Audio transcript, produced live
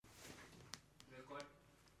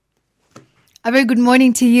A very good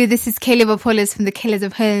morning to you. This is Caleb Apollos from the Caleb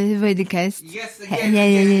of podcast. Yes, again.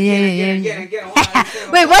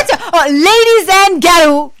 Wait, what's ladies and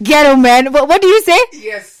ghetto man? What do you say?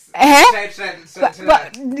 Yes.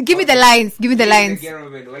 Try. Give me the lines. Give me the lines.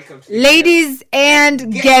 Welcome to Ladies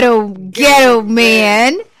and ghetto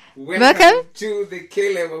man. Welcome to the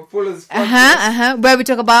Caleb Apollos podcast. Where we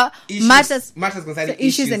talk about matters concerning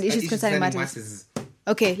issues concerning matters.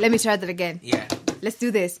 Okay, let me try that again. Yeah. Let's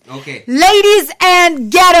do this. Okay. Ladies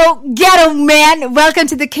and ghetto man, welcome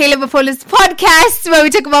to the Caleb Apollos podcast, where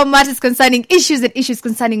we talk about matters concerning issues and issues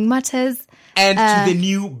concerning matters. And to the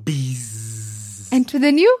new bees. And to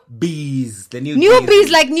the new? Bees. The new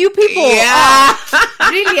bees, like new people. Yeah.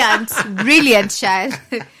 Brilliant, child.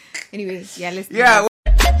 Anyway, yeah, let's do this.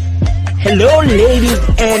 Hello, ladies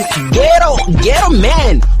and ghetto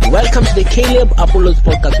man. Welcome to the Caleb Apollos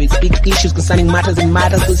podcast. We speak issues concerning matters and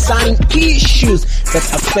matters concerning issues that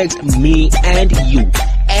affect me and you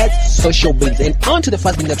as social beings. And on to the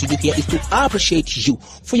first thing that we do here is to appreciate you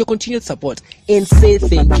for your continued support and say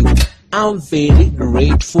thank you. I'm very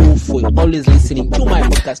grateful for always listening to my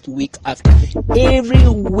podcast week after every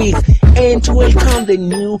week, and to welcome the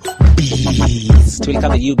new bees.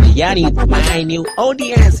 Yani, my new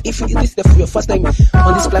audience. If this is your first time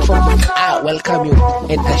on this platform, I welcome you,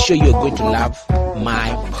 and I'm sure you're going to love my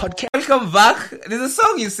podcast. Welcome back. There's a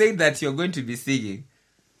song you said that you're going to be singing.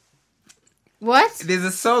 What? There's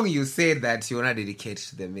a song you said that you want to dedicate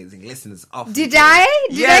to the amazing listeners of. Did I?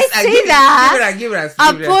 Did I say that? Give it us.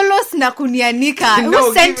 Apollos na kunianika. No,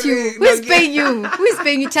 who sent you? Who is paying you? Who is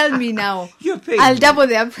paying you? Tell me now. You're paying. I'll double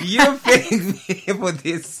them. You're paying me for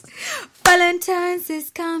this. Valentine's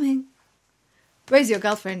is coming. Where's your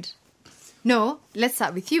girlfriend? No, let's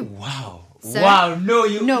start with you. Wow. Sir? Wow. No.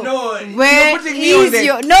 Where you're putting me on the...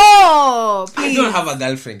 your... No, please. I don't have a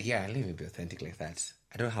girlfriend. Yeah, let me be authentic like that.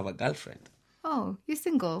 I don't have a girlfriend. Oh, you're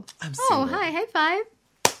single. I'm single. Oh, hi, high five.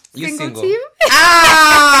 You're single. Team? Then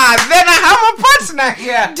I have a partner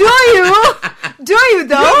here. Do you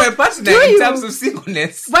though? You're my partner in terms of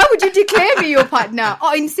singleness. Why would you declare me your partner?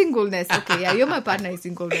 Oh, in singleness. Okay, yeah, you're my partner in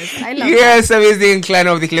singleness. I love Yes, that. Amazing clan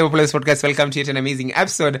of the Caleb Apollos podcast. Welcome to yet an amazing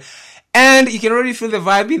episode. And you can already feel the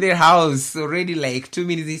vibe in their house. Already like 2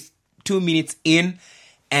 minutes in,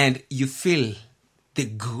 and you feel the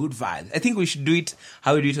good vibes. I think we should do it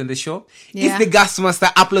how we do it on the show. Yeah. It's the gas master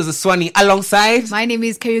Apollos Aswani alongside. My name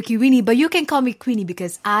is Karaoke Winnie, but you can call me Queenie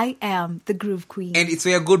because I am the groove queen. And it's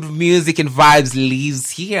where good music and vibes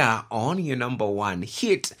lives here on your number one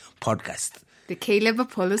hit podcast. The Caleb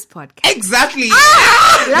Apollos podcast. Exactly.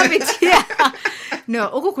 Love it. Yeah. No,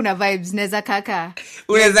 huku kuna vibes. Neza kaka.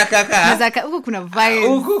 Unaweza kaka. Huku kuna vibes.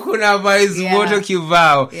 Huku kuna vibes. Yeah. Moto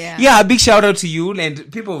kivao. Yeah. A big shout out to you. And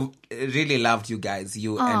people really loved you guys,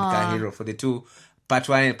 you and Kahiro, for the two, part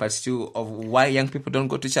 1 and part 2 of why young people don't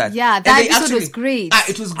go to church. Yeah, that episode was great.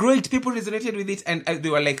 It was great. People resonated with it, and they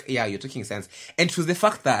were like, yeah, you're talking sense. And it was the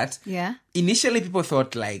fact that initially people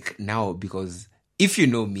thought like, now, because if you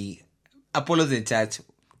know me, Apollos in church,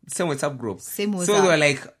 same WhatsApp group. Same WhatsApp. So they were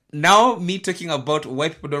like, now me talking about why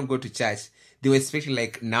people don't go to church, they were expecting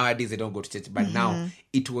like nowadays they don't go to church. But now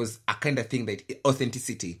it was a kind of thing that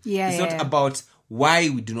authenticity. It's not about why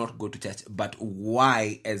we do not go to church, but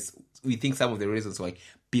why, as we think some of the reasons why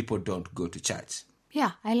people don't go to church.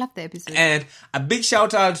 Yeah, I love the episode. And a big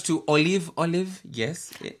shout out to Olive,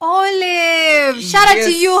 yes. Olive! Shout out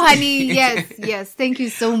to you, honey. Yes. Thank you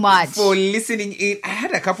so much. For listening in. I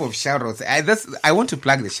had a couple of shout outs. I want to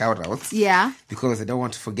plug the shout outs. Yeah. Because I don't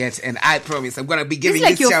want to forget. And I promise I'm going to be giving it's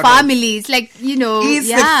like your family. It's like, It's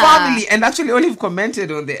the family. And actually, Olive commented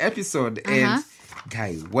on the episode. And,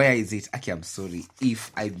 guy, where is it? Aki, I'm sorry if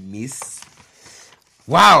I miss.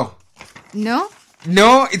 Wow.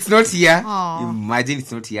 No, it's not here. Aww. Imagine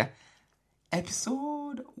it's not here.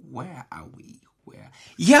 Episode, where are we?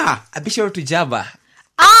 Yeah, a big shout out to Jabba.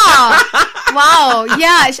 Wow.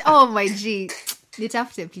 Yeah. Oh, my G. It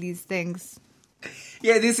after, please. Thanks.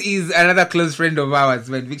 Yeah, this is another close friend of ours,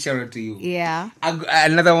 but big shout out to you. Yeah.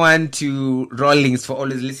 Another one to Rawlings for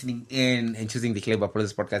always listening in and choosing the Caleb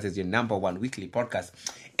Apollos podcast as your number one weekly podcast.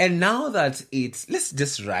 And now that let's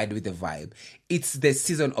just ride with the vibe. It's the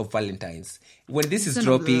season of Valentine's. When this is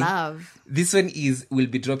dropping, this one will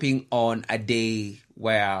be dropping on a day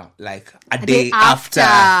where, like, a day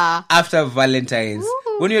after Valentine's.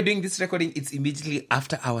 Woo. When you're doing this recording, it's immediately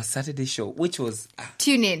after our Saturday show, which was...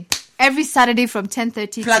 Tune in. Every Saturday from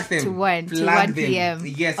 10:30 to 1 p.m.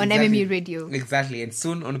 Yes, on MMU Radio. Exactly. And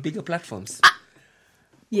soon on bigger platforms.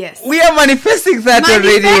 Yes. We are manifesting that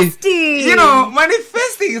already.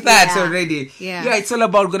 Manifesting that already. Yeah, it's all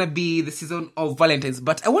about going to be the season of Valentine's.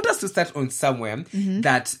 But I want us to start on somewhere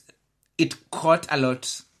that it caught a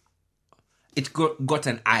lot. It got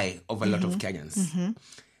an eye of a lot of Kenyans. Mm-hmm.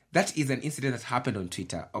 That is an incident that happened on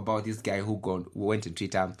Twitter about this guy who went on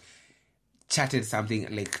Twitter, chatted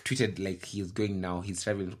something, like tweeted like he's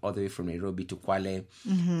traveling all the way from Nairobi to Kwale.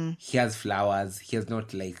 Mm-hmm. He has flowers. He has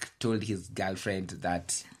not like told his girlfriend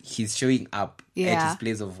that he's showing up at his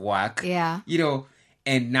place of work. Yeah. You know,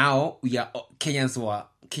 and now we are Kenyans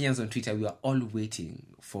on Twitter, we are all waiting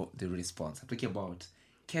for the response. I'm talking about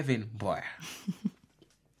Kevin Boyer.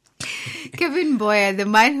 Kevin Boyer, the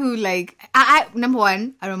man who I number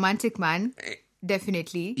one, a romantic man.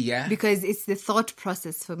 Definitely. Yeah. Because it's the thought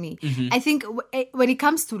process for me. Mm-hmm. I think when it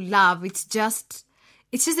comes to love, it's just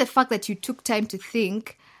the fact that you took time to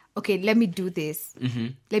think, okay, let me do this. Mm-hmm.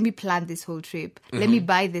 Let me plan this whole trip. Let me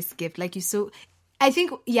buy this gift. I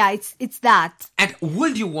think, yeah, it's that. And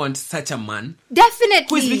would you want such a man? Definitely.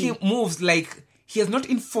 Who is making moves like he has not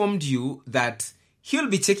informed you that he'll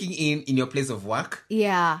be checking in your place of work?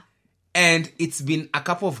 Yeah. And it's been a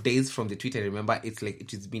couple of days from the tweet. I remember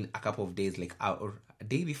it's been a couple of days, or a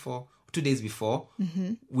day before, 2 days before,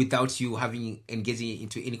 without you engaging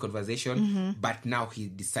into any conversation. But now he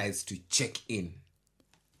decides to check in.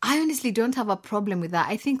 I honestly don't have a problem with that.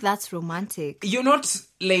 I think that's romantic. You're not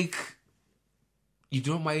you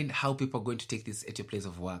don't mind how people are going to take this at your place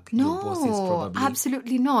of work. Your bosses No, probably.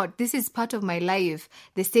 absolutely not. This is part of my life,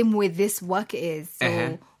 the same way this work is.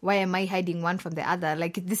 So why am I hiding one from the other?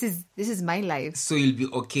 This is my life. So you'll be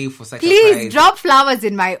okay for such a Please prize. drop flowers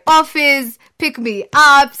in my office, pick me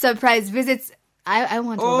up, surprise visits. I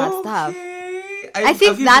want all that stuff. I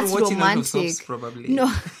think that's romantic. Soaps, probably.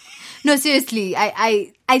 No, seriously.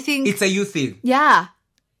 I think it's a you thing. Yeah.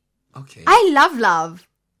 Okay. I love.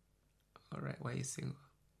 All right. Why are you single?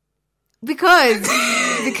 Because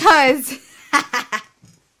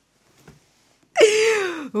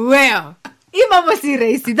well, imamo si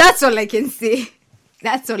raisi. That's all I can say.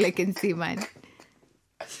 That's all I can say, man.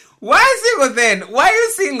 Why are you single then? Why are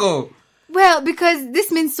you single? Well, because this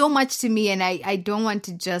means so much to me, and I don't want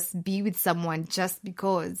to just be with someone just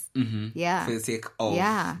because. Yeah. For the sake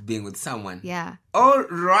of being with someone. Yeah. All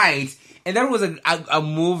right. And that was a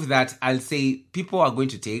move that I'll say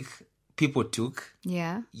people took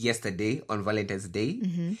yesterday on Valentine's Day.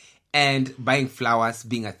 And buying flowers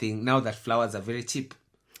being a thing. Now that flowers are very cheap.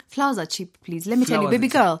 Flowers are cheap, please. Let me tell you, baby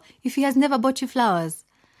girl, if he has never bought you flowers,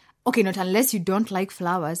 okay, not unless you don't like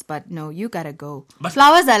flowers, but no, you gotta go. But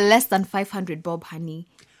flowers are less than 500 bob, honey.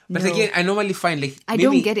 But again, I normally find I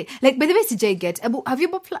don't get it. By the way, CJ, have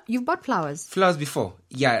you bought flowers? Flowers before?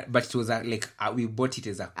 Yeah, but it was we bought it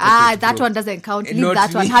as a that one doesn't count. Leave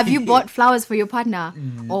that one. Have you bought flowers for your partner?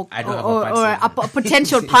 I don't have or a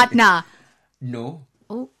potential partner? No.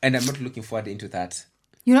 Oh. And I'm not looking forward into that.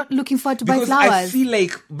 You're not looking forward to buy flowers? I feel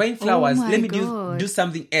like buying flowers, my let me God. do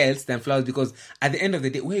something else than flowers, because at the end of the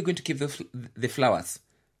day, where are you going to keep the flowers?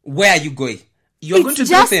 Where are you going? You're going to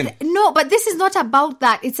drop them. No, but this is not about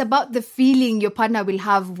that. It's about the feeling your partner will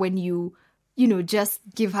have when you just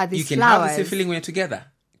give her these flowers. You can have the same feeling when you're together,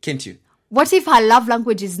 can't you? What if her love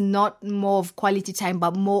language is not more of quality time,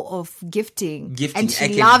 but more of gifting? And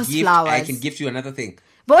she loves flowers. I can gift you another thing.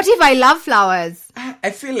 But what if I love flowers?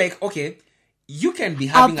 I feel like, okay, you can be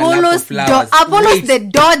having a love for flowers. Apollo's the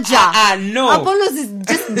dodger. No. Apollo's is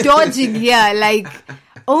just dodging here.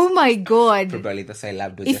 Oh my God. Probably that's why I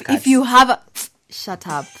love Doja Cat. If you have a... Shut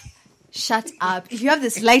up. If you have the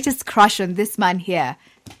slightest crush on this man here,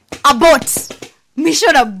 abort.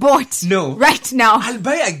 Mission abort. No. Right now. I'll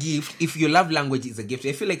buy a gift if your love language is a gift.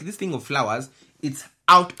 I feel like this thing of flowers, it's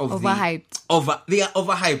out of overhyped. They are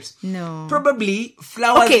overhyped. No. Probably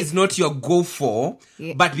flowers is not your go for,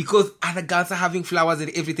 but because other girls are having flowers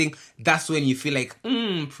and everything, that's when you feel like,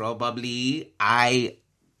 probably I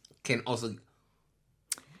can also...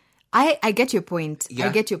 I get your point. Yeah.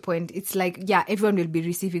 I get your point. It's like, everyone will be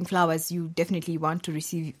receiving flowers. You definitely want to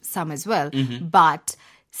receive some as well. But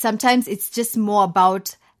sometimes it's just more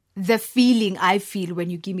about the feeling I feel when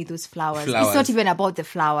you give me those flowers. It's not even about the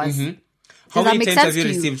flowers. How many times have you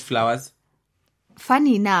received flowers?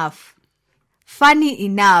 Funny enough.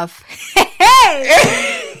 I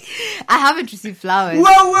haven't received flowers.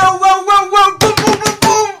 Whoa. Boom, boom, boom,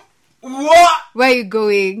 boom. What? Where are you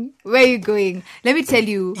going? Let me tell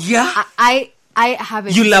you. Yeah. I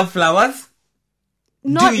haven't. You love flowers?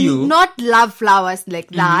 Do you? Not love flowers like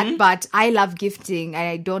that, but I love gifting and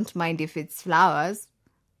I don't mind if it's flowers.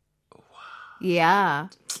 Wow. Yeah.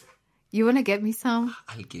 You want to get me some?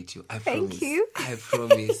 I'll get you. I promise. Thank you. I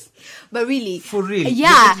promise. But really. For real.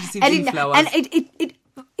 Yeah. And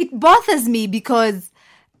it bothers me because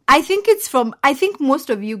I think most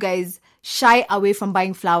of you guys, shy away from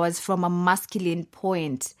buying flowers from a masculine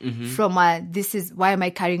point, from this is why am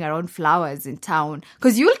I carrying around flowers in town?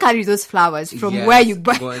 Because you'll carry those flowers from Yes, where you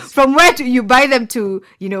buy, because- from where you buy them to,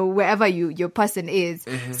 wherever your person is.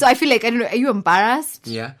 So I feel like, I don't know, are you embarrassed?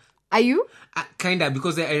 Yeah. Are you? Kinda,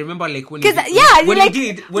 because I remember like when Because when you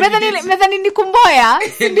did Methani Nikumboya,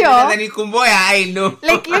 Methani Kumboya, I know.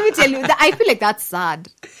 like, let me tell you, I feel like that's sad.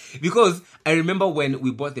 Because I remember when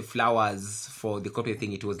we bought the flowers for the corporate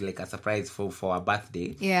thing, it was like a surprise for our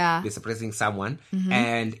birthday. Yeah. We're surprising someone.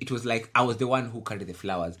 And it was like, I was the one who carried the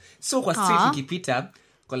flowers. So kwa street nikipita,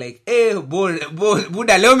 kwa like,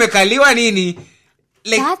 Buddha, leo mekaliwa nini?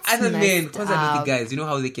 Like, That's other men, messed kwanza up. with the guys, you know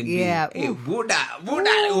how they can Yeah. be. Hey, Buddha,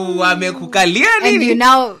 wamekukalia nini? And you're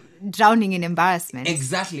now drowning in embarrassment.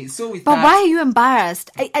 Exactly. So with But that, why are you embarrassed?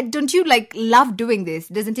 Don't you like love doing this?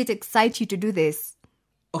 Doesn't it excite you to do this?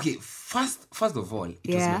 okay, first of all, it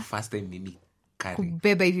was Yeah. my first time mimi carrying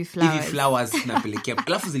Kubeba hivi flowers. hivi flowers napelekea.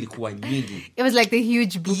 Alafu zilikuwa nyingi. It was like the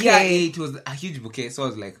huge bouquet. Yeah, it was a huge bouquet. So I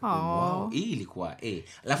was like, wow, hii ilikuwa,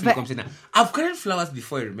 Alafu nilikuwa msena, I've carried flowers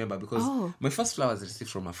before, I remember, because my first flowers I received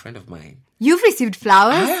from a friend of mine. You've received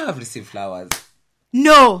flowers? I have received flowers.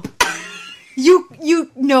 No.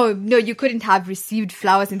 You couldn't have received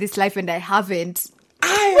flowers in this life and I haven't.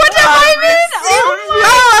 What have I missed?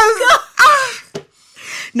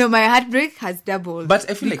 No, my heartbreak has doubled. But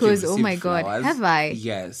I feel because, like you've oh my received God, flowers. have I?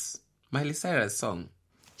 Yes. Miley Cyrus song.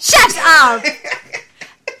 Shut up!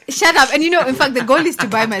 Shut up. And in fact, the goal is to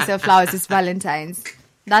buy myself flowers this Valentine's.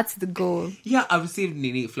 That's the goal. Yeah, I received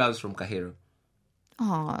Nini flowers from Kahiro.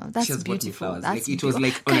 Oh, that's She has bought me beautiful. flowers. That's Like, it was beautiful.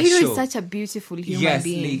 like on a Kahiro show. is such a beautiful human Yes,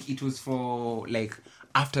 being. like it was for like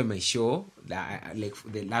after my show, like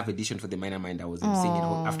the live edition for the Minor Mind I was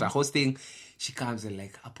emceeing and after hosting, she comes and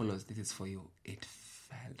like, Apollos, this is for you. It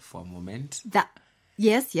felt for a moment.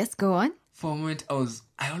 Yes, go on. For a moment,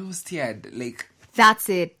 I almost teared. Like, That's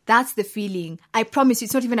it. That's the feeling. I promise you,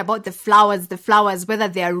 it's not even about the flowers, whether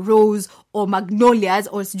they are rose or magnolias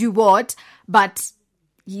or do what, but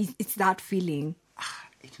it's that feeling.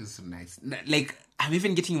 it was so nice. Like, I'm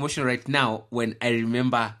even getting emotional right now when I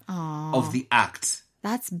remember of the act.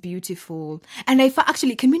 That's beautiful. And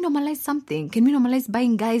actually, can we normalize something? Can we normalize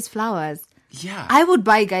buying guys flowers? Yeah. I would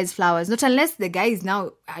buy guys flowers, not unless the guy is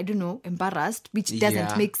now, I don't know, embarrassed, which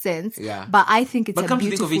doesn't make sense. Yeah. But I think it's but a come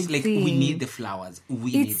beautiful to think of it, like, thing. we need the flowers.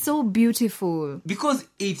 We need It's so beautiful. because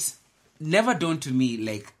it's never done to me,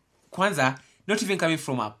 like, kwanza, not even coming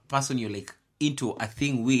from a person you're like into a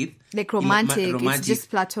thing with, Like romantic. It's just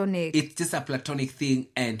platonic. It's just a platonic thing,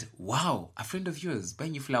 and wow, a friend of yours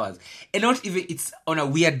buying you flowers, and not even it's on a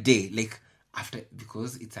weird day, like after,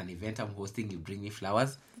 because it's an event I'm hosting, you bring me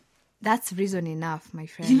flowers. That's reason enough, my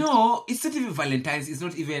friend. You know, it's not even Valentine's. It's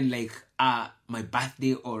not even like my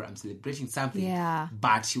birthday or I'm celebrating something. Yeah.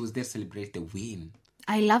 But she was there to celebrate the win.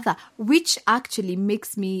 I love that. Which actually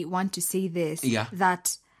makes me want to say this. Yeah.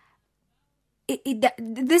 That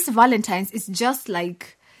this Valentine's is just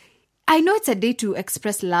like, I know it's a day to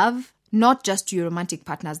express love, not just to your romantic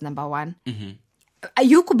partners, number one. Mm-hmm.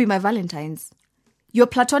 You could be my Valentine's. Your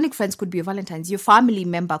platonic friends could be your Valentine's. Your family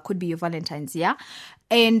member could be your Valentine's, yeah?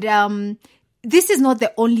 And this is not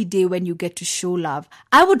the only day when you get to show love.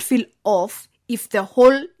 I would feel off if the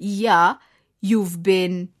whole year you've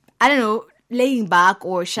been, I don't know, laying back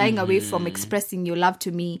or shying away from expressing your love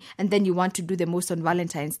to me, and then you want to do the most on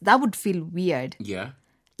Valentine's. That would feel weird. Yeah.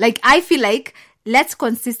 Like, I feel like let's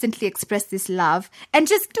consistently express this love and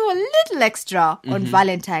just do a little extra on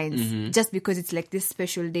Valentine's just because it's like this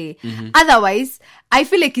special day. Otherwise, I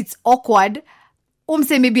feel like it's awkward.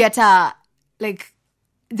 Say maybe like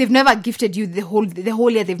they've never gifted you the whole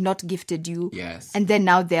year. They've not gifted you. Yes. And then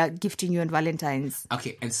now they are gifting you on Valentine's.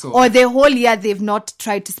 Okay, and so Or the whole year they've not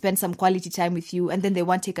tried to spend some quality time with you, and then they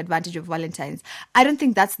want to take advantage of Valentine's. I don't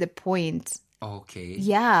think that's the point. okay.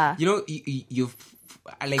 Yeah. You know, you've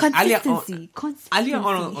like Consistency. earlier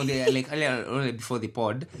on before the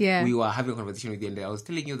pod, Yeah. we were having a conversation with you, and I was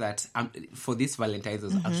telling you that for this Valentine's, I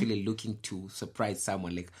was actually looking to surprise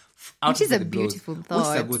someone, like Which is outside a the blues, beautiful which is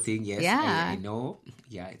thought. a good thing. Yes, Yeah. I know.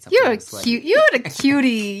 Yeah, it's a You're a bonus one. cute. You're a cutie.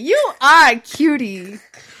 You are a cutie.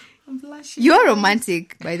 I'm blushing. You're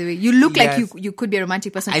romantic, by the way. You look Yes. like you could be a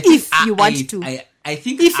romantic person I think if you want to. I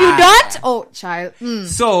think If you don't, oh, child.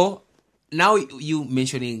 So now you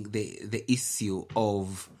mentioning the issue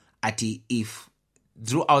of if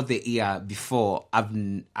throughout the year before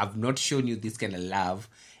I've not shown you this kind of love,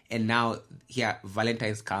 and now here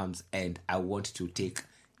Valentine's comes and I want to take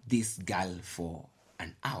this girl for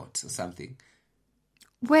an out or something.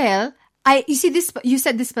 Well, you see this. You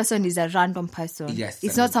said this person is a random person. Yes,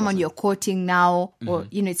 it's a not random someone person. you're courting now, or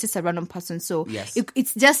it's just a random person. So Yes.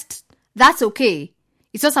 it's just that's okay.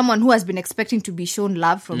 It's not someone who has been expecting to be shown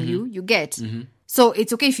love from you get. So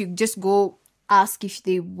it's okay if you just go ask if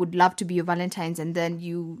they would love to be your Valentine's, and then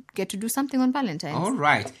you get to do something on Valentine's. All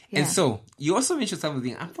right. Yeah. And so you also mentioned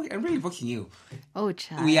something. I'm really booking you. Oh,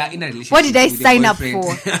 child. We are in a relationship. What did I with your sign up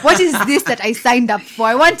boyfriend. for? What is this that I signed up for?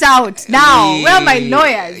 I want out now. Where are my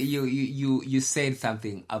lawyers? You said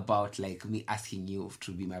something about like me asking you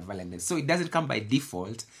to be my Valentine. So it doesn't come by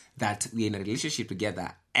default that we're in a relationship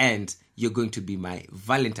together and you're going to be my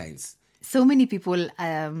Valentine's. So many people,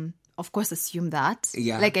 of course, assume that.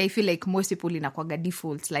 Yeah. Like, I feel like most people in Akwaga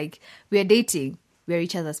default, like, we're dating, we're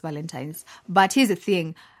each other's Valentines. But here's the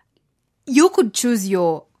thing. You could choose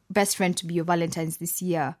your best friend to be your Valentine's this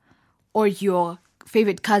year, or your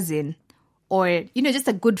favorite cousin, or, just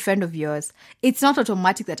a good friend of yours. It's not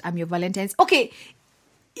automatic that I'm your Valentine's. Okay,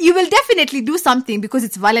 you will definitely do something because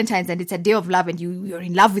it's Valentine's and it's a day of love and you're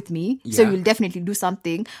in love with me. So you'll definitely do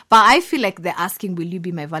something. But I feel like the asking, will you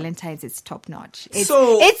be my Valentine's, it's top notch.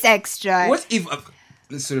 It's extra. What if,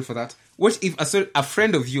 sorry for that, what if a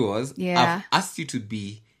friend of yours Yeah. asked you to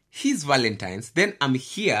be his Valentine's, then I'm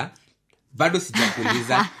here, bado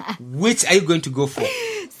sijakuuliza, which are you going to go for?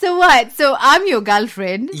 So what? So I'm your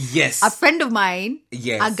girlfriend. Yes. A friend of mine,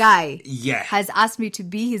 Yes. a guy, Yeah. has asked me to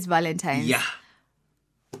be his Valentine's. Yeah.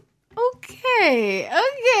 Okay,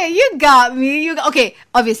 you got me. Okay,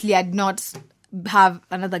 obviously I'd not have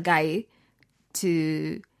another guy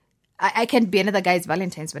to... I can't be another guy's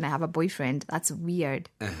Valentine's when I have a boyfriend. That's weird.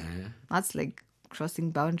 That's like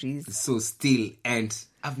crossing boundaries. So still, and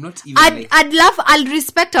I've not even... I'll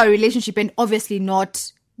respect our relationship and obviously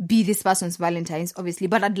not be this person's Valentine's, obviously,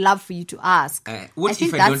 but I'd love for you to ask. What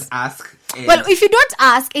if I don't ask? Well, if you don't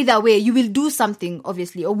ask, either way, you will do something,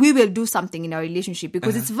 obviously, or we will do something in our relationship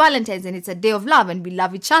because it's Valentine's and it's a day of love and we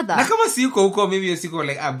love each other. Na kama siko huko, maybe siko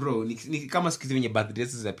like, bro, ni kama siku hizi venye birthday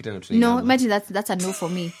zinapita na tunaenda. No, imagine that's a no for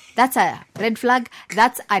me. That's a red flag.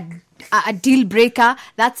 That's a deal breaker.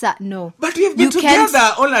 That's a no. But we have been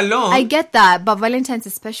together all along. I get that, but Valentine's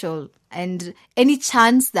is special. And any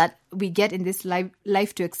chance that we get in this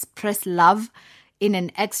life to express love in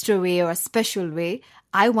an extra way or a special way,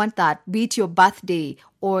 I want that. Be it your birthday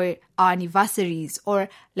or our anniversaries, or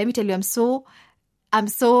let me tell you, I'm so, I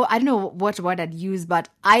don't know what word I'd use, but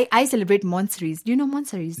I celebrate monsaries. Do you know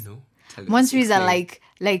monsaries? No. Monsaries are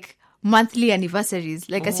like monthly anniversaries.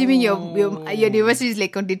 Like assuming your anniversary is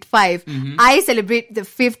like on date 5, I celebrate the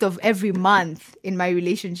 5th of every month in my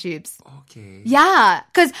relationships. Okay. Yeah,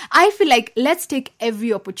 because I feel like let's take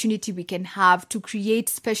every opportunity we can have to create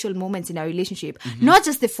special moments in our relationship. Not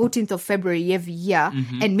just the 14th of February every year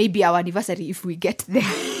and maybe our anniversary if we get there.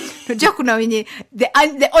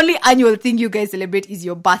 The only annual thing you guys celebrate is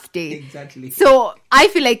your birthday. Exactly. So I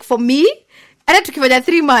feel like for me, hata tukifanya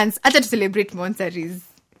 3 months, hata to celebrate monsaries.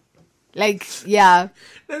 Like, yeah.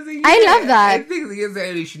 I love that. I think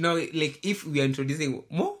you should know, like, if we are introducing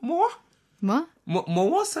more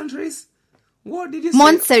centuries. What did you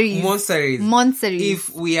say? Monsaries.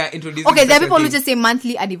 If we are introducing... Okay, there are people who just say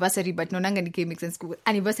monthly anniversary, but nonanga ni make sense.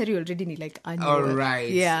 Anniversary already ni like annual. All right.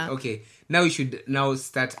 Yeah. Okay. Now we should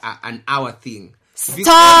start an hour thing.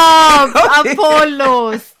 Stop!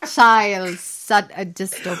 Apollo! Child.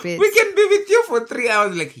 Just stop it. We can be with you for 3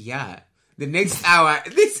 hours. Like, yeah. The next hour...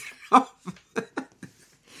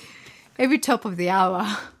 Every top of the hour.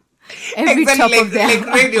 Every top of the hour. Like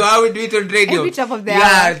radio, how we do it on radio. Every top of the hour.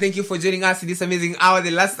 Yeah, thank you for joining us in this amazing hour,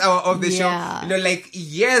 the last hour of the show. Yeah.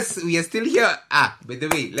 Yes, we are still here. By the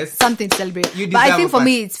way, let's... Something to celebrate. But I think for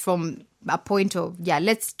me, it's from a point of,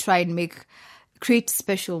 let's try and create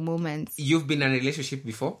special moments. You've been in a relationship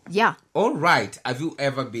before? Yeah. All right. Have you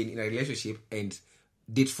ever been in a relationship and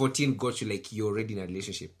did 14 got you like you're already in a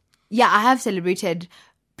relationship? Yeah, I have celebrated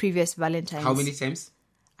previous Valentine's. How many times?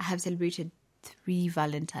 I have celebrated 3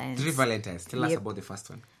 Valentines. 3 Valentines. Tell us about the first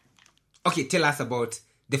one. Okay, tell us about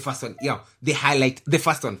the first one. Yeah, the highlight. The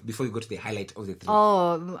first one before we go to the highlight of the 3.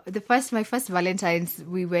 Oh, my first Valentine's,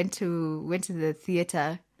 we went to the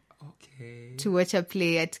theater. Okay. To watch a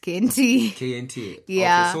play at KNT. KNT.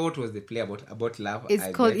 Yeah. Okay, so what was the play about love? It's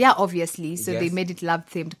called, obviously. So they made it love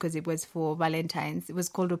themed because it was for Valentine's. It was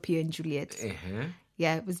called Romeo and Juliet. Uh-huh.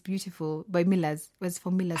 Yeah, it was beautiful. By Millers. It was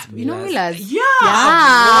for Millers. You know Millers?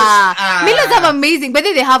 Yeah. Millers have amazing. But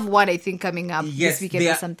then they have one, I think, coming up this weekend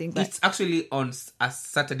or something. But it's actually on a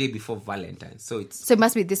Saturday before Valentine's. So it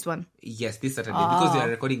must be this one. Yes, this Saturday. Because they are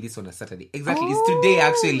recording this on a Saturday. Exactly. It's today,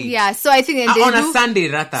 actually. Yeah, so I think... on a Sunday,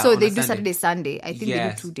 rather. So they do Saturday, Sunday. I think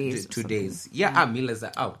they do 2 days. 2 days. Yeah, Millers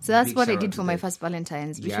are out. So that's what I did for my first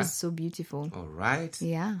Valentine's, which was so beautiful. All right.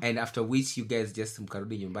 Yeah. And after which you guys just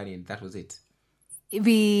mkarudi nyumbani and that was it.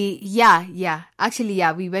 Actually,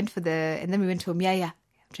 we went for and then we went home. I'm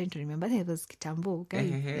trying to remember. I think it was Kitambo.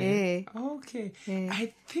 Okay.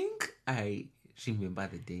 I think I remember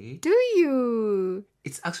the day. Do you?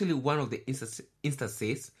 It's actually one of the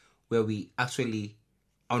instances where we actually,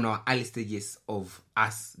 on our early stages of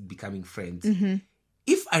us becoming friends,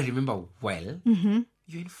 if I remember well,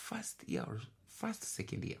 you're in first year or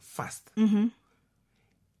second year,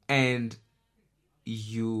 and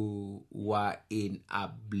you were in a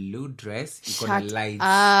blue dress. You got Shut lights.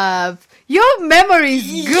 up. Your memory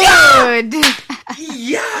is good.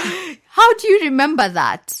 Yeah. How do you remember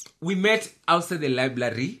that? We met outside the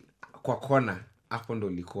library. Kwa kona. Hapo ndo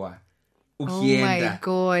ulikuwa. Oh Ukienda. my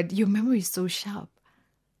God. Your memory is so sharp.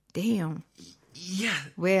 Damn. Yeah.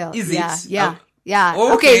 Well, Is yeah, it? yeah.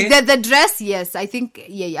 Okay. Okay, the dress, yes. I think,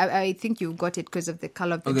 I think you got it because of the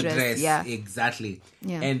color of the dress. Yeah. Exactly.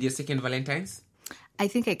 Yeah. And your second Valentine's? I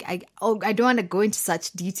think I don't want to go into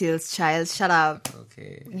such details, child. Shut up.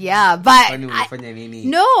 Okay. Yeah, but Kwani umefanya nini?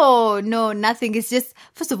 no, nothing. It's just,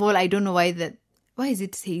 first of all, I don't know why is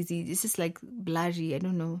it hazy? It's just like blurry. I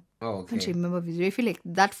don't know. Oh, I can't okay. remember visually. I feel like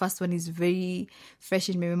that first one is very fresh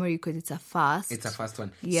in my memory because it's a fast. It's a first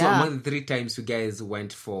one. Yeah. So among the 3 times you guys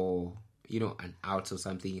went for, an out or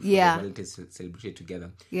something for Yeah. the Valentine's celebration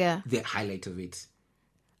together. Yeah. The highlight of it.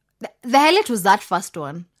 The highlight was that first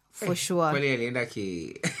one. For sure. Kwani alienda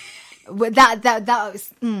ki... But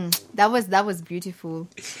that was beautiful.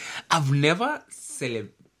 I've never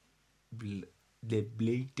celebrated.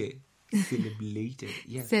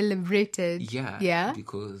 Yes. Celebrated. Yeah. Yeah.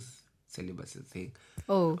 Because celibacy is a thing.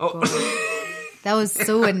 Oh. God. That was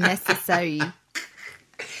so unnecessary.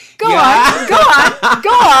 Go Yeah.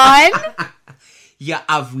 on. Yeah,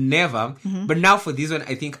 I've never. But now for this one,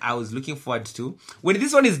 I think I was looking forward to. When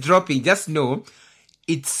this one is dropping, just know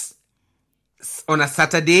it's on a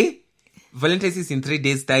Saturday. Valentine's is in 3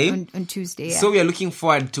 days' time. On Tuesday, yeah. So we are looking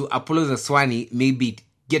forward to Apollo Zaswani maybe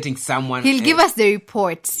getting someone. He'll give us the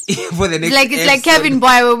report. for the next It's like episode. Kevin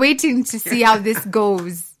Boy. We're waiting to see how this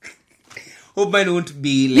goes. Hope mine won't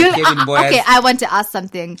be like Kevin Boy. Okay, I want to ask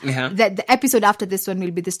something. Uh-huh. The episode after this one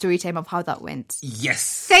will be the story time of how that went.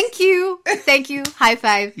 Yes. Thank you. High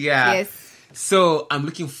five. Yeah. Yes. So I'm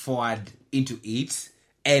looking forward into it.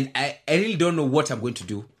 And I really don't know what I'm going to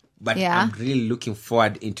do. But Yeah. I'm really looking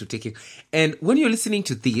forward into taking. And when you're listening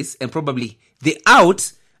to this, and probably the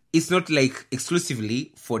out is not like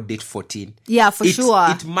exclusively for date 14. Yeah, for sure.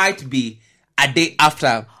 It might be a day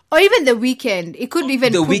after. Or even the weekend. It could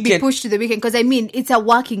even be weekend. pushed to the weekend. Because, I mean, it's a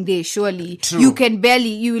working day, surely. True. You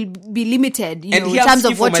will be limited, And in here I'm terms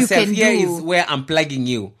speaking of what for you myself. can Here do. is where I'm plugging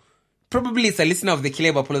you. Probably it's a listener of the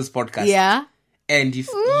Caleb Apollos podcast. Yeah. And if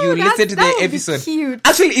Ooh, you listen to that the would be episode, cute.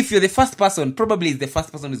 actually, if you're the first person, probably it's the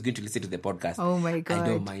first person who's going to listen to the podcast. Oh my God. I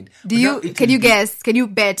don't mind. Do But you? now it Can will you be- guess? Can you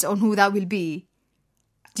bet on who that will be?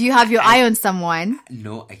 Do you have your eye on someone?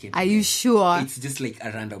 No, I can't. Are you sure? It's just like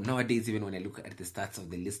a random. Nowadays, even when I look at the stats of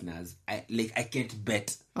the listeners, I can't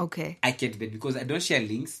bet. Okay. I can't bet because I don't share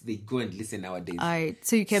links. They go and listen nowadays. All right.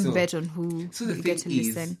 So you can So- bet on who so the you get to thing is-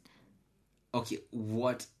 listen. Okay,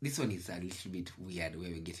 this one is a little bit weird where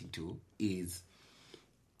we're getting to is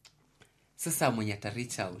sasa mwenye ata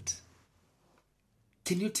reach out.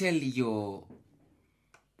 Can you tell your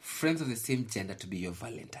friends of the same gender to be your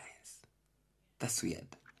Valentines? That's weird.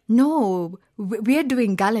 No, we are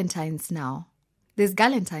doing Galentines now. There's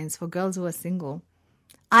Galentines for girls who are single.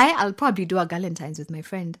 I'll probably do a Galentines with my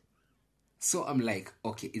friend. So I'm like,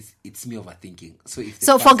 okay, it's me overthinking. So if the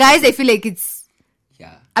So for first guys, person- I feel like it's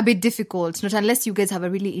yeah. a bit difficult, not unless you guys have a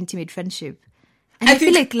really intimate friendship. And I I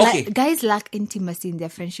feel think- like okay. guys lack intimacy in their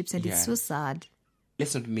friendships, and Yeah. it's so sad.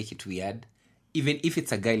 Let's not make it weird. Even if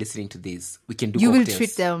it's a guy listening to this, we can do You will cocktails.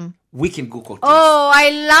 treat them. We can go cocktails. Oh, I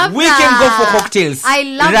love We that. can go for cocktails, I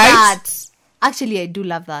love right? that. Actually, I do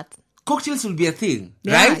love that. Cocktails will be a thing,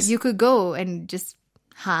 Yeah, right? you could go and just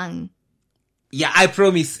hang. Yeah, I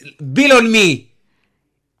promise. Bill on me.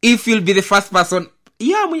 If you'll be the first person,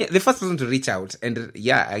 the first person to reach out. And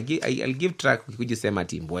I'll give track. Could you say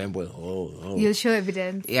Martin? You'll show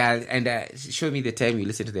evidence. Yeah, and show me the time you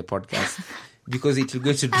listen to the podcast. Because it will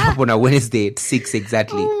go to drop on a Wednesday at 6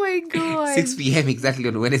 exactly. Oh my God. 6 p.m. exactly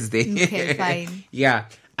on Wednesday. Okay, fine. Yeah.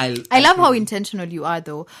 I love how intentional you are,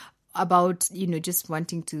 though, about just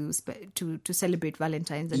wanting to celebrate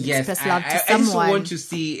Valentine's and express love to I someone. just want to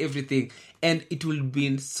see everything, and it will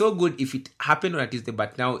be so good if it happened on a Tuesday.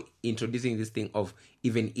 But now introducing this thing of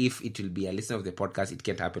even if it will be a listener of the podcast, it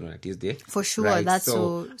can't happen on a Tuesday. For sure, that's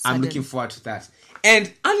so I'm sudden. looking forward to that.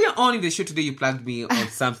 And earlier on in the show today, you plugged me on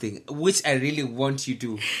something which I really want you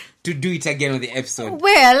to do it again on the episode.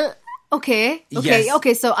 Well, Okay. Yes.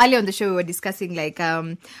 Okay. So earlier on the show, we were discussing like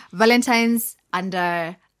Valentine's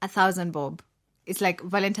under 1,000 bob. It's like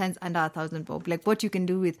Valentine's under 1,000 bob. Like what you can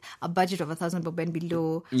do with a budget of 1,000 bob and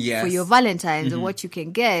below Yes. for your Valentine's, or what you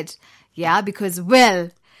can get. Yeah, because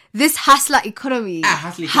this hustler economy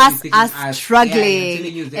Hustler has economy is us taking struggling. I'm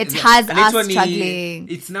telling you, It has and it's us only- struggling.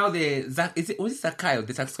 It's now was it Zakayo,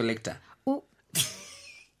 the tax collector? Ooh.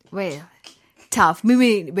 Well, tough.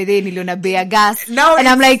 Mimi bede niliona bei ya gas. Now And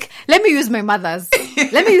I'm it's- like, let me use my mother's.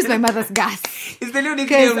 Let me use my mother's gas. It's the new 'Cause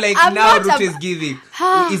nickname like I'm now not Ruto a- is giving.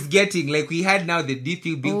 Is getting. Like we had now the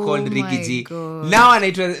DP being Oh called my Ricky G. God. Now and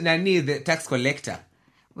it was Nani, the tax collector.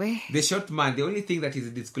 Wait. The short man, the only thing that is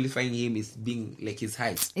disqualifying him is being like his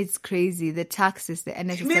height. It's crazy. The taxes, the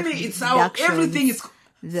NSS Maybe tax it's how deductions, everything is.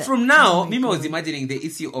 the- From now, oh my Mimi was God. imagining the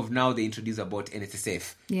issue of now they introduce about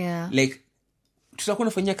NSSF. Yeah. Like, tutakuwa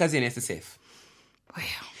nafanyia kazi NSSF. Wow.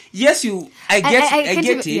 Yes, I can get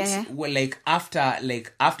do- it. yeah. Well, like after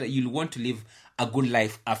you'll want to live a good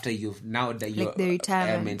life after you've now that your Like the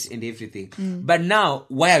retirement. and everything. But now,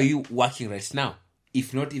 why are you working right now?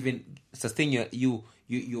 If not even sustain your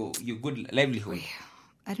good livelihood.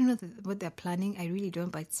 I don't know what they're planning. I really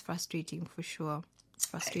don't, but it's frustrating for sure. It's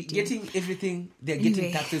frustrating. Getting everything, they're getting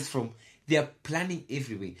Anyway. taxes from. They're planning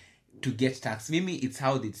everywhere to get tax. Maybe it's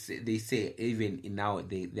how they say even in now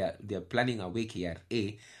they're planning a way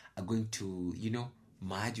KRA are going to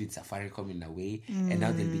merge with Safaricom in a way, and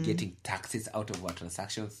now they'll be getting taxes out of our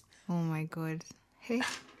transactions. Oh my God. Hey.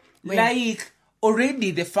 Like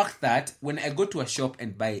already the fact that when I go to a shop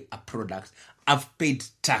and buy a product, I've paid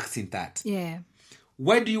tax in that. Yeah.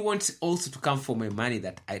 Why do you want also to come for my money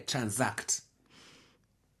that I transact?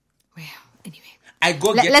 Well, anyway. I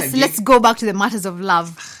go get a Let's go back to the matters of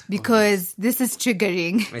love because this is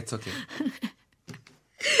triggering. It's okay.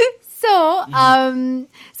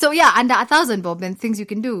 So yeah, under 1,000 bob, then things you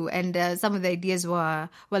can do, and some of the ideas were,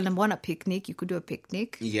 well, number one, a picnic. You could do a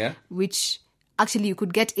picnic. Yeah. Which actually you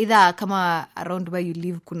could get either kama around where you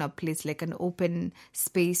live, kuna place like an open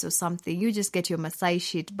space or something. You just get your Maasai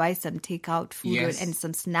shit, buy some takeout food Yes. and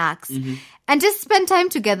some snacks, and just spend time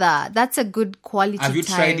together. That's a good quality time. Have you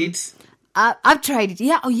tried it? I've tried it.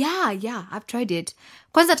 Yeah. Oh, yeah. I've tried it.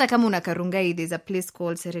 Kwanza hata kama una Karungai, there's a place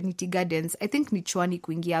called Serenity Gardens. I think ni Chwani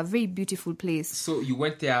kuingia. A very beautiful place. So you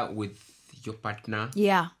went there with your partner?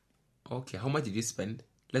 Yeah. Okay. How much did you spend?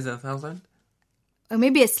 Less than 1,000? Or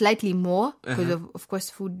maybe a slightly more because of course,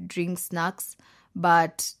 food, drinks, snacks.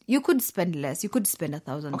 But you could spend less. You could spend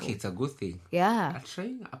 1,000. Okay, it's a good thing. Yeah.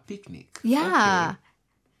 Trying a picnic. Yeah. Okay.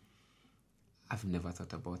 I've never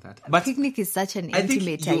thought about that. But Picnic is such an I think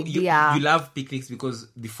intimate you idea. love picnics because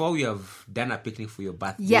before we have done a picnic for your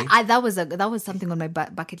birthday. Yeah, that was something on my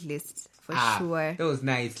bucket list for sure. That was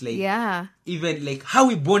nice. Like Yeah. even like how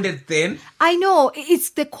we bonded then. I know.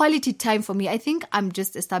 It's the quality time for me. I think I'm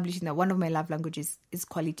just establishing that one of my love languages is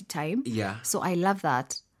quality time. Yeah. So I love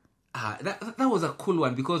that. That was a cool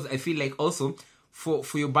one because I feel like also for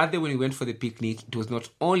your birthday when we went for the picnic, it was not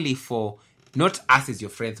only for not us as your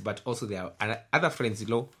friends, but also there are other friends,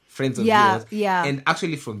 friends of yours. Yeah. And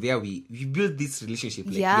actually from there we built this relationship.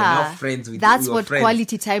 Like Yeah. we are now friends with That's your what friends.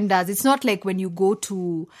 quality time does. It's not like when you go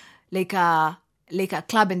to like a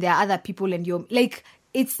club and there are other people and you're like,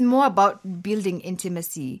 it's more about building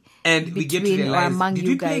intimacy. And we get to between or realize, among did you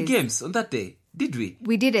we play guys. games on that day? Did we?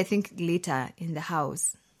 We did, I think, later in the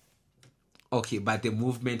house. Okay, but the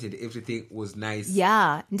movement and everything was nice.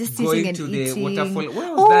 Yeah, just Going sitting and to eating. the waterfall.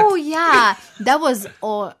 Where was Oh that? yeah, that was.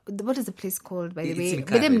 Or what is the place called, by the It's way? in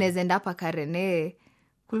Karen. Bede mnaenda hapa Karen.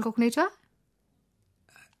 Kulikuwa kunaitwa?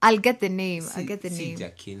 I'll get the name. I'll get the name.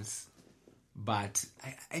 Jackins. But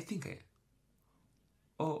I think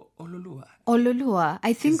Ololua. Ololua.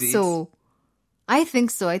 I think Is it? so. I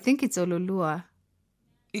think so. I think it's Ololua.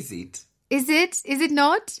 Is it? Is it? Is it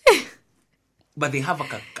not? But they have a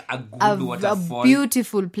good a waterfall.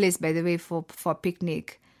 beautiful place, by the way, for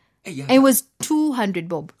picnic. Yeah. And it was 200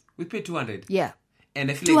 bob. We paid 200. Yeah.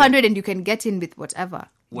 And I feel 200 and you can get in with whatever.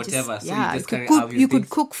 Whatever. So you yeah, just carry could out cook, your you could things.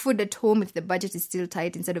 cook food at home if the budget is still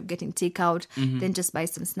tight instead of getting takeout. Then just buy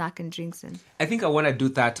some snack and drinks. And I think I want to do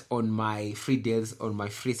that on my free days, on my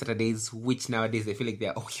free Saturdays, which nowadays I feel like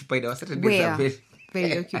they're occupied. Our Saturdays where are very...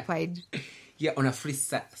 very occupied. Yeah, on a free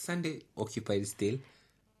Sunday, occupied still.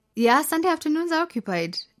 Yeah, Sunday afternoons are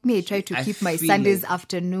occupied. Me, I try to I keep my feel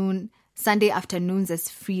Sunday afternoons as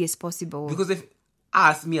free as possible. Because if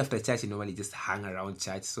us, me after church, I normally just hang around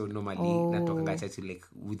church. So normally, not talking about church, like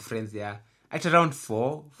with friends there. At around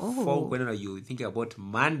 4, when are you thinking about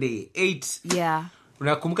Monday, 8? Yeah.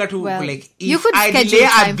 Unakumbuka tu Well, like you if could I schedule delay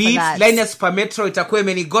time a for bit, that. line ya Super Metro itakuwa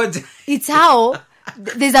imenigoja. It's how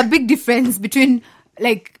there's a big difference between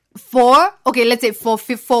like let's say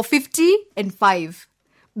 450 and 5.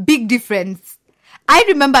 Big difference. I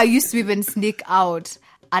remember I used to even sneak out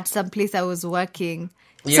at some place I was working.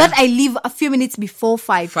 So that I leave a few minutes before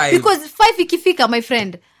 5. Because 5 ikifika, my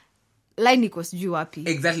friend, line iko sijui wapi.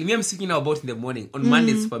 Exactly. Me, I'm speaking now about in the morning. On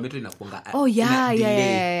Mondays, Super Metro inakuanga. Oh,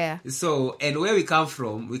 yeah. So, and where we come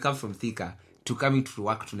from Thika to coming to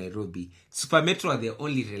work to Nairobi. Super Metro are the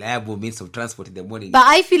only reliable means of transport in the morning. But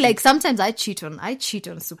I feel like sometimes I cheat on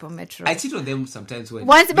Super Metro. I cheat on them sometimes when.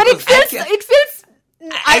 But it feels.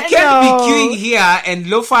 I can't be queuing here and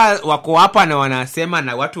lofa wako hapa na wanasema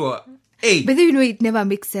na watu hey. But then, you know, it never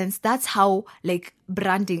makes sense. That's how, like,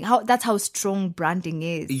 branding, that's how strong branding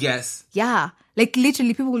is. Yes. Yeah. Like,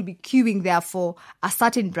 literally, people will be queuing there for a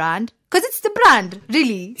certain brand. Because it's the brand,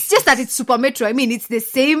 really. It's just that it's Super Metro. I mean, it's the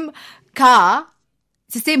same car.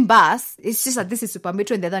 It's the same bus. It's just that this is Super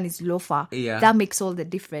Metro and the other one is Lofa. Yeah. That makes all the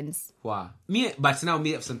difference. Wow. But now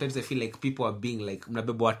sometimes I feel like people are being like,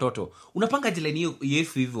 mnabebo watoto. Unapanga jilani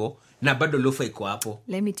yefu hivyo, na bado Lofa iko hapo.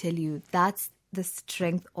 Let me tell you, that's the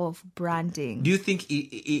strength of branding. Do you think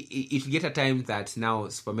it will get a time that now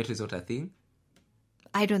Super Metro is not a thing?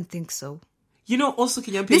 I don't think so. You know, also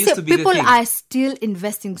Kinyampe used to be the thing. People are still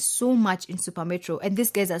investing so much in Super Metro, and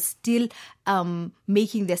these guys are still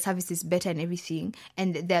making their services better and everything.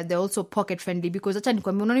 And they're also pocket friendly because that's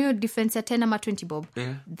your difference at 10 ama 20 bob.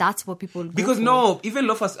 Yeah. That's what people go because for. No, even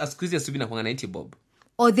Lofa as crazy as to be na 90 bob.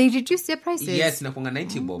 Or they reduce their prices. Yes, na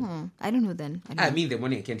 90 bob. I don't know then. I mean, the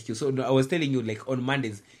morning I can't queue. So I was telling you, like on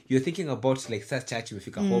Mondays, you're thinking about like such church if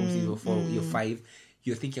you come home, you're 4, you're 5.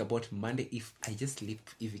 You're thinking about Monday if I just sleep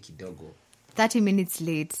if kidogo. 30 minutes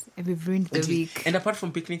late and we've ruined the week. And apart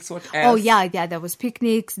from picnics, what else? Oh yeah, there was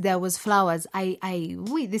picnics, there was flowers.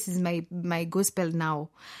 This is my gospel now.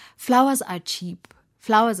 Flowers are cheap.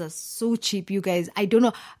 Flowers are so cheap, you guys. I don't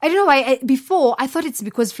know why. Before, I thought it's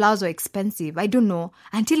because flowers were expensive. I don't know.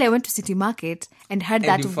 Until I went to City Market and heard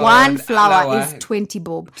that one flower is 20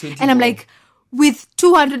 bob. And I'm like, with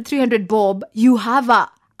 200, 300 bob, you have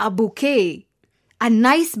a bouquet. A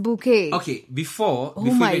nice bouquet. Okay, before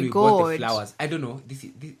we bought the flowers, I don't know. This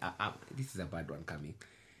is a bad one coming.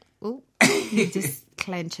 Oh, you just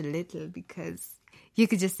clench a little because you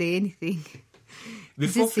could just say anything.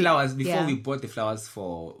 Before we bought the flowers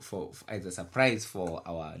for as a surprise for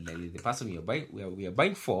the person we are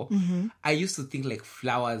buying for, I used to think like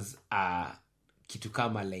flowers are kitu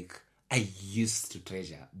kama like I used to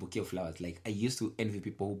treasure bouquet of flowers. Like I used to envy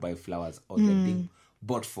people who buy flowers or they're being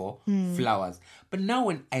bought for flowers. But now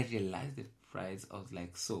when I realized the price, I was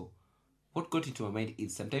like, so what got into my mind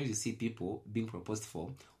is sometimes you see people being proposed for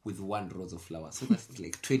with 1 rose of flowers. So that's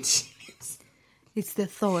like 20 It's the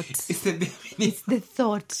thought. It's the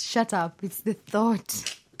thought. Shut up. It's the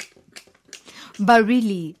thought. But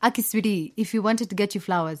really, Akiswiri, if you wanted to get you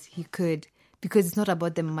flowers, you could. Because it's not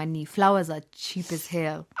about the money. Flowers are cheap as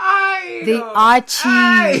hell. They are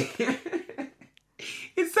cheap.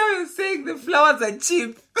 It's how you're saying the flowers are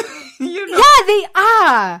cheap. You know? Yeah, they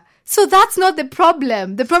are. So that's not the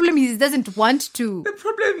problem. The problem is he doesn't want to. The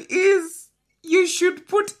problem is you should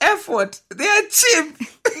put effort. They are cheap.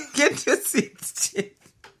 Get your seeds cheap.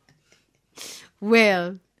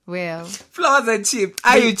 Well. Flowers are cheap.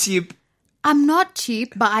 Are you cheap? I'm not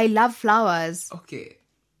cheap, but I love flowers. Okay.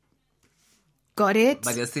 Got it?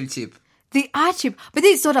 But they're still cheap. They are cheap, but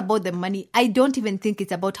it's not about the money. I don't even think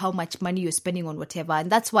it's about how much money you're spending on whatever, and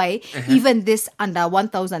that's why even this under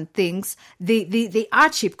 1,000 things, they are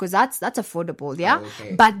cheap because that's affordable, yeah. Oh,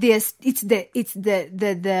 okay. But it's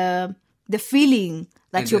the feeling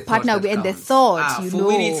that and your partner with and the thought,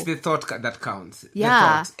 for me, it's the thought that counts.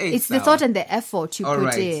 Yeah, it's the thought and the effort you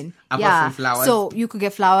put in. Apart from flowers. So you could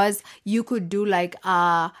get flowers. You could do like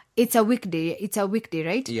it's a weekday. It's a weekday,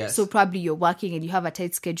 right? Yes. So probably you're working and you have a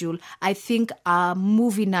tight schedule. I think a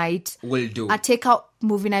movie night will do. A takeout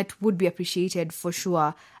movie night would be appreciated for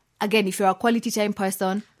sure. Again, if you're a quality time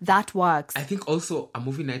person, that works. I think also a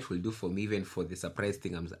movie night will do for me, even for the surprise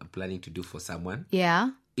thing I'm planning to do for someone. Yeah.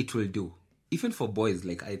 It will do. Even for boys,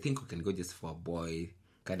 like I think we can go just for a boy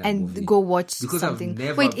kind of and movie. Go watch because something. I've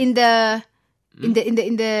never... Wait,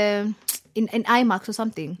 in IMAX or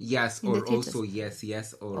something. Yes, or also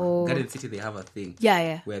yes, or Garden City they have a thing.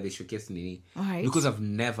 Yeah. Where they showcase Nini. All right. Because I've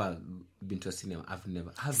never been to a cinema.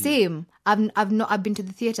 Same. I've been to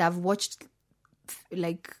the theater. I've watched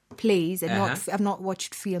like plays and I've not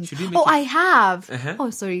watched films. I have. Oh,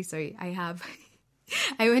 sorry. I have.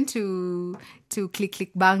 I went to Click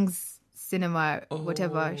Click Bang's cinema,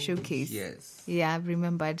 whatever showcase. Yes. Yeah, I've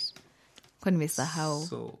remembered. How?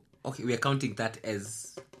 So okay, we are counting that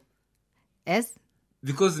as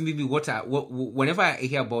because maybe whenever I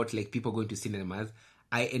hear about like people going to cinemas,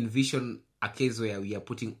 I envision a case where we are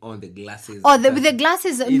putting on the glasses. Oh, with the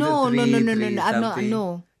glasses? Either No. three, I'm not. something.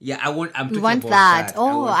 No. Yeah, I'm We talking want about that. that.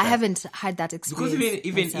 Oh, want I that. haven't had that Because experience.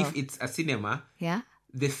 even myself. if it's a cinema, Yeah.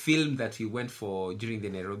 the film that we went for during the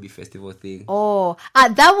Nairobi Festival thing. Oh,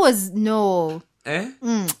 that was no. Eh?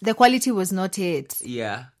 The quality was not it.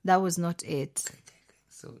 Yeah. That was not it.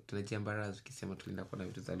 So tunajiambara tukisema tunaenda kuona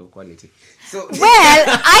vitu za low quality. So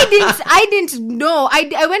Well, I didn't know.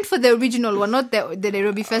 I went for the original one, not the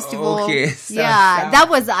Nairobi Festival. Okay, Yeah, that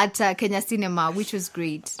was at Kenya Cinema, which was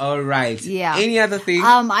great. all right. Yeah. Any other thing?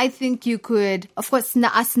 I think you could, of course,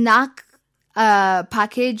 a snack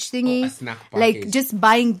package thingy. Oh, a snack Like package. just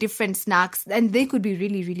buying different snacks, and they could be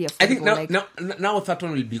really, really affordable. I think like, now that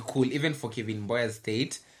one will be cool, even for Kevin Boyer's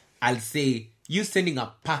State. I'll say you sending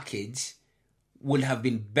a package would have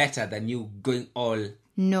been better than you going all.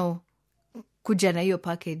 no, kuja na hiyo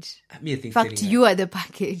package. Me, I think In fact, sending you are the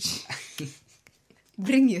package.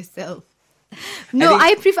 Bring yourself. No,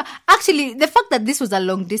 I prefer... Actually, the fact that this was a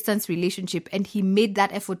long-distance relationship and he made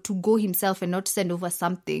that effort to go himself and not send over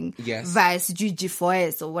something Yes. via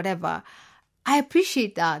GG4S or whatever, I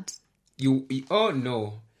appreciate that. you oh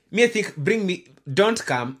no. Me, I think don't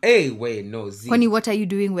come. Hey, wait, no, Z. Kwani, what are you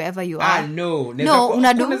doing wherever you are? No. No,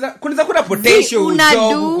 unadu. Kunaweza kuna potential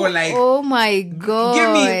job uko like. Oh my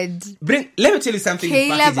God. Let me tell you something with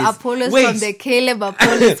Caleb packages. Apollos Wait. from the Caleb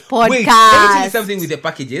Apollos podcast. Wait, let me tell you something with the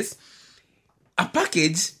packages. A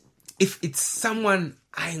package, if it's someone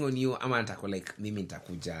eyeing on you, ama natako like mimi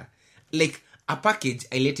nitakuja. Like a package,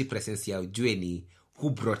 aileti presence ya ujue ni who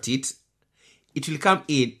brought it. It will come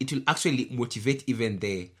in. It will actually motivate even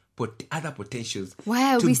the other potentials.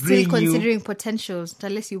 Why are to we still bring you- considering potentials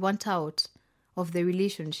unless you want out of the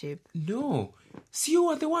relationship? No. So you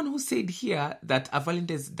are the one who said here that a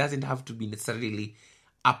Valentine's doesn't have to be necessarily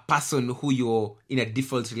a person who you're in a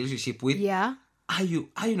default relationship with. Yeah. Are you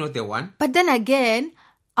not the one? But then again,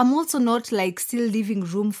 I'm also not like still leaving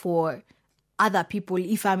room for other people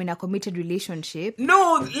if I'm in a committed relationship.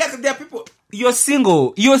 No, like there are people. You're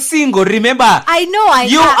single. Remember? I know.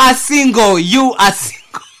 You are single.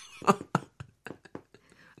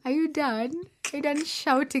 Are you done? Are you done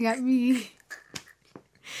shouting at me?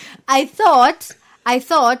 I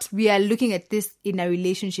thought we are looking at this in a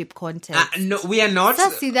relationship context. No, we are not.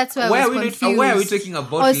 That's why I was confused. Why are we talking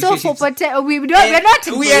about also relationships?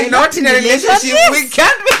 we're not in a relationship. We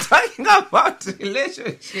can't be talking about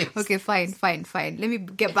relationships. Okay, fine. Let me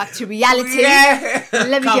get back to reality. Yeah.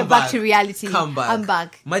 Let me Come get back back. to reality. Come back. I'm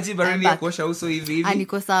back. Maji I'm baridi ya back. kuosha uso hivi. Ah,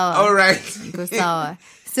 niko sawa. All right. Niko sawa.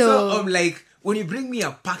 So I'm like, when you bring me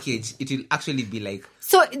a package, it will actually be like.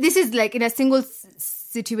 So this is like in a single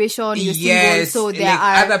situation. You're Yes, single, so there like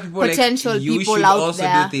are other people, potential like, you people should out also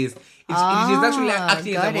there. do this. It is actually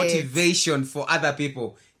acting as a got it. motivation for other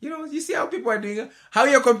people. You know, you see how people are doing, how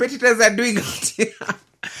your competitors are doing.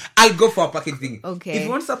 I'll go for a package thing. Okay. If you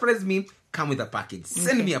want to surprise me, come with a package.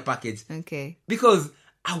 Send me a package. Okay. Because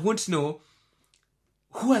I want to know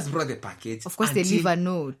who has brought the package. Of course, they leave a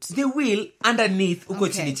note. They will underneath uko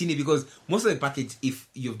Okay. chini because most of the package, if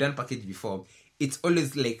you've done package before, it's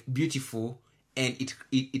always like beautiful and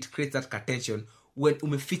it creates that attention. When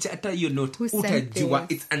umeficha hata hiyo note, Who sent utajua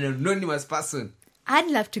this? it's an anonymous person.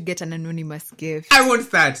 I'd love to get an anonymous gift. I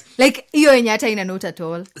want that. Like, hiyo yenye hata ina note at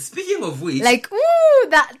all. Speaking of which, Like,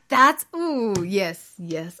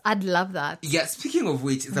 yes. I'd love that. yeah, speaking of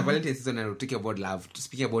which, it's a Valentine's season and we're talking about love.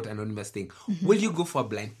 Speaking about anonymous thing, will you go for a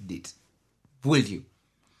blind date? Will you?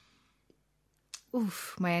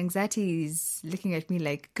 Oof, my anxiety is looking at me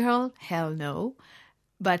like, girl, hell no.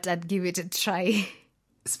 But I'd give it a try.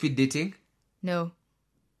 Speed dating? No.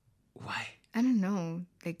 Why? I don't know.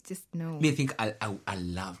 Like, just no. Me, I think I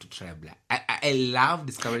love to try a blind. I love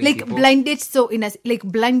discovering Like people. blind date, so in a like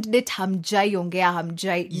blind date, hamjai ongea,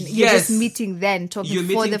 hamjai. You're Yes. just meeting then, talking You're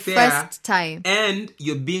for meeting the there, first time. and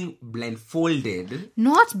you're being blindfolded.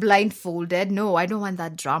 Not blindfolded. No, I don't want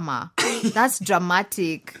that drama. That's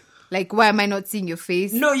dramatic. Like, why am I not seeing your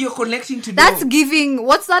face? No, you're connecting to That's know. giving.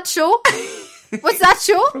 What's that show? What's that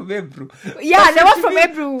show? From Ebru. Yeah, that was from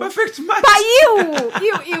Ebru. Perfect match. But you.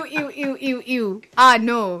 Ah,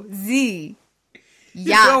 no. Z. You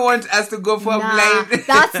Yeah. don't want us to go for a Nah, blind.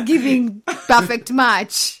 that's giving perfect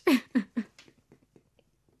match.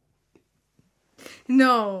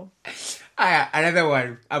 No. Another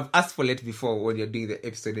one. I've asked for it before when you're doing the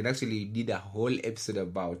episode, and actually did a whole episode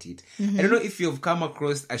about it. I don't know if you've come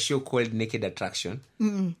across a show called Naked Attraction.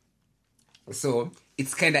 So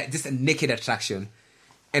it's kind of just a naked attraction.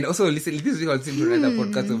 And also, listen, this week I was listening to another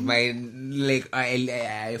podcast of mine, like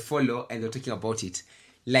I follow, and they're talking about it.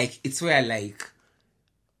 Like, it's where, like,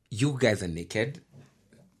 you guys are naked.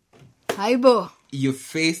 Haibo. your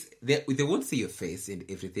face, they won't see your face and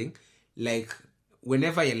everything. Like,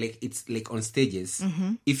 whenever you're like, it's like on stages,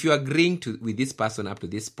 if you're agreeing with this person up to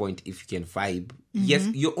this point, if you can vibe, yes,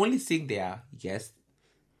 you're only seeing their, yes.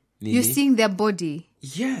 Nini? You're seeing their body,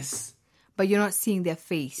 yes. but you're not seeing their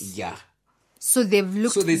face. Yeah. So they've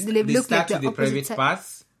looked. So they looked start like with the private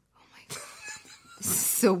parts.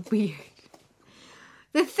 So weird.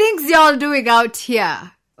 The things y'all doing out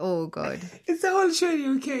here. Oh God. It's a whole show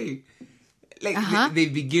in UK. Like they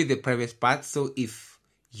begin the private parts. So if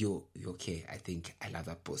you're okay, I think I love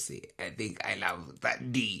that pussy. I think I love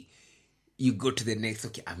that D. You go to the next.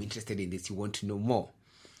 Okay, I'm interested in this. You want to know more.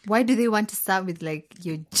 Why do they want to start with like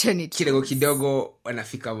your genitals? Kidogo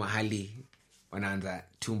wanafika mahali wanaanza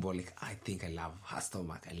tumbo, like I think I love her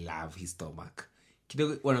stomach. I love his stomach.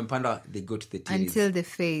 Kidogo wanampanda, they go to the titties. Until the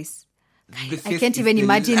face. The I face can't is even the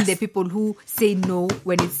imagine last- the people who say no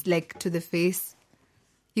when it's like to the face.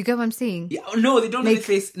 You get what I'm saying? Yeah, no, they don't do Like- the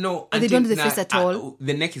face. No, they don't do the face at all?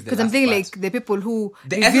 The neck is the Because last I'm thinking part. like the people who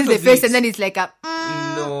The reveal essence the of face it- and then it's like a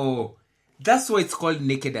No, that's why it's called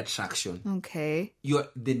naked attraction. okay. You're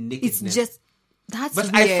the nakedness. It's just that's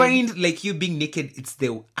But weird. I find like you being naked, it's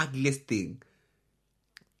the ugliest thing.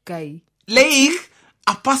 guy. Like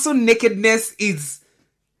a person nakedness is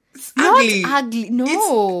it's Not ugly. ugly.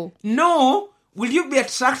 No. No, will you be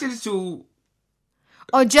attracted to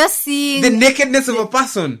Or just seeing the nakedness of a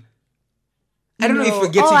person? I don't know if you're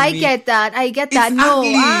getting Oh, I me. get that. I get that. It's No,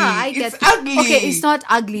 ugly. I get It's that. ugly. Okay, it's not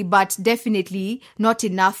ugly, but definitely not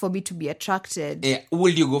enough for me to be attracted. Yeah, will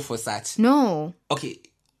you go for such? No. Okay,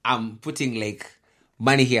 I'm putting like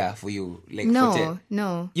money here for you. Like for No.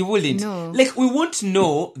 No. you wouldn't. No. Like we won't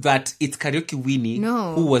know that it's Karaoke Winnie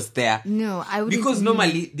No. who was there. No, I wouldn't. Because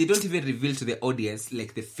normally they don't even reveal to the audience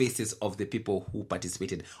like the faces of the people who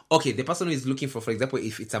participated. Okay, the person who is looking for example,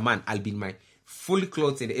 if it's a man, I'll be in my full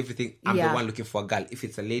clothes and everything. I'm the Yeah. one looking for a girl. If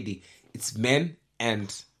it's a lady, it's men and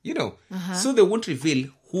so they won't reveal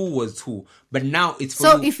who was who. But now it's for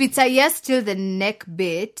So you. if it's a yes till the neck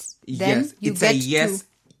bit, then yes, you it's get a yes. to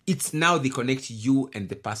It's now they connect you and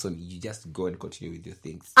the person. You just go and continue with your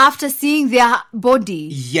things. after seeing their body.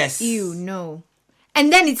 Yes. Ew, no.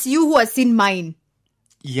 And then it's you who has seen mine.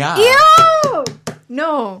 Yeah. Ew!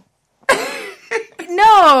 No.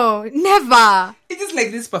 No, never. It is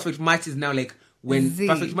like this perfect match is now like when Z.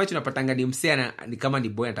 perfect match unapatanga ni msea ni kama ni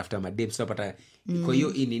boy anatafuta madem so unapata kwa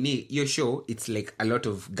hiyo inini your show it's like a lot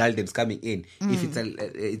of girldems coming in. If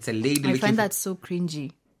it's a lady I looking find for, that so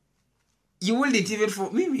cringy. you wouldn't even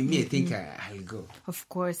for me I think I'll go. Of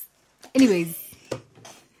course. Anyways,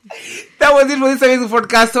 That was it for this amazing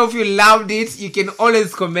podcast. Hope you loved it. You can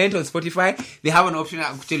always comment on Spotify. They have an option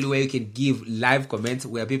actually where you can give live comments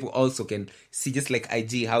where people also can see, just like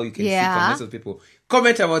IG, how you can see Yeah. comments of people.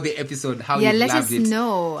 Comment about the episode, how you let loved us it.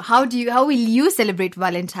 know. How will you celebrate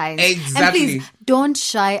Valentine's? Exactly. And please don't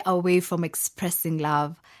shy away from expressing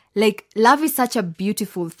love. Like, love is such a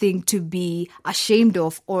beautiful thing to be ashamed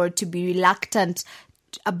of or to be reluctant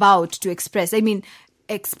about to express. I mean,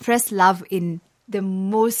 express love in the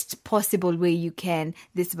most possible way you can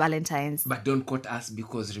this Valentine's. But don't quote us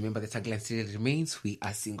because remember the tagline still remains, we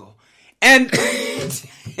are single. And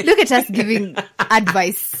Look at us giving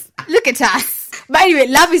advice. Look at us. But anyway,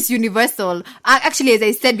 love is universal. Actually, as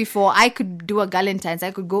I said before, I could do a Galentine's.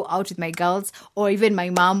 I could go out with my girls or even my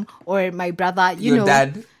mom or my brother. You your know,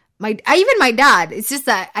 dad. Even my dad. It's just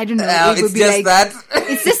that, I don't know. It It's would be just like, that.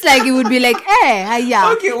 It's just like, it would be like,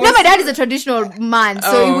 yeah. Okay, No, what's- my dad is a traditional man,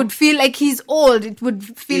 so Oh. it would feel like he's old. It would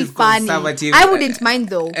feel He's funny. conservative. I wouldn't mind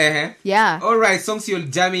though. Uh-huh. Yeah. All right, songs you're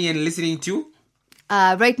jamming and listening to.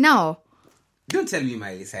 Right now. Don't tell me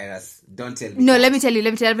Miley Cyrus. Don't tell me. No, that. let me tell you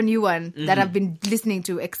a new one that I've been listening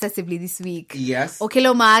to excessively this week. Yes.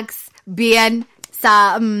 Okelo Max, Bien,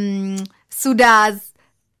 Sudas,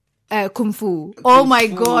 Kung Fu. Oh my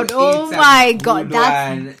Kung Fu, god, oh it's a my good god.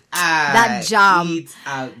 one. that jam. It's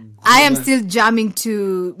a good I am one. still jamming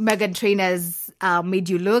to Meghan Trainor's Made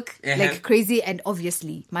You Look Uh-huh. like crazy, and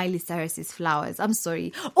obviously Miley Cyrus's Flowers. I'm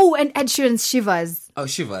sorry. Oh, and Ed Sheeran's Shivers. Oh,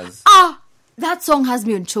 Shivers. That song has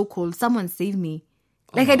me on chokehold. Someone save me.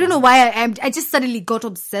 Like, I don't know why I just suddenly got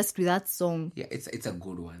obsessed with that song. Yeah, it's a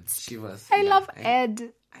good one. Shivers. I yeah, love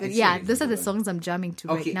Ed. But Ed yeah, Sheeran is those a are the good one. songs I'm jamming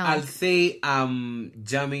to Okay, right now. I'll say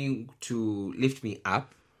jamming to Lift Me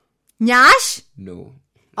Up. Nyash? No.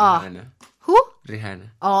 Oh. Rihanna. Who? Rihanna.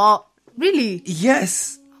 Oh, really?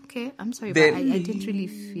 Yes. Okay, I'm sorry, Then- but I didn't really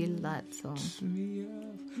feel that song.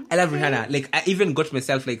 I love Rihanna. Like, I even got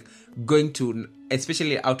myself like going to,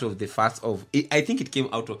 especially out of the fast of, I think it came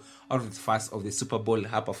out out of the fuss of the Super Bowl,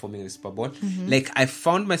 her performing in the Super Bowl, like I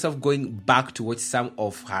found myself going back to watch some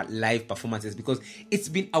of her live performances because it's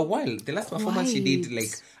been a while. The last performance she did,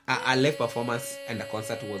 like a live performance and a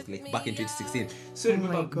concert, was like back in 2016. So I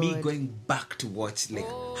remember me going back to watch like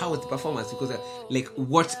how was the performance, because like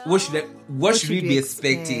what should we be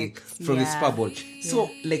expecting from the Super Bowl? So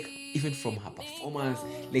like even from her performance,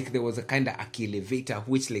 like there was a kind of elevator,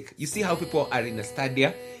 which like you see how people are in a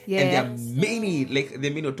stadium and there are many, like the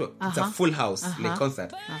it's a full house like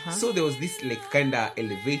concert. So there was this like kind of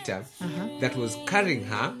elevator that was carrying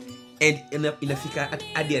her, and inafika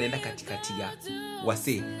hadi anaenda katikati ya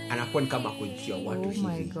wase, anakuwa kama kujia watu hivi. Oh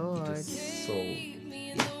my God. So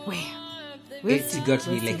it got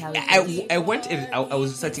me like I went and I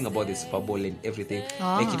was searching about the Super Bowl and everything.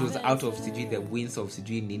 Like it was out of the wins of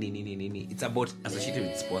nini. It's about associated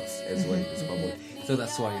with sports as well, the Super Bowl. So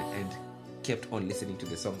that's why, and kept on listening to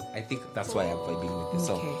the song. I think that's why I'm vibing with the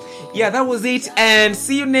song. Okay. Yeah, that was it, and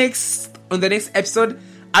see you on the next episode.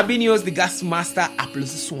 I've been yours, the Gas Master,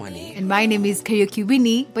 Apollos Swanee. And my name is Karaoke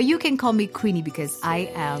Winnie, but you can call me Queenie because I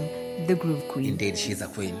am the Groove Queen. Indeed, she's a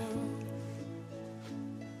queen.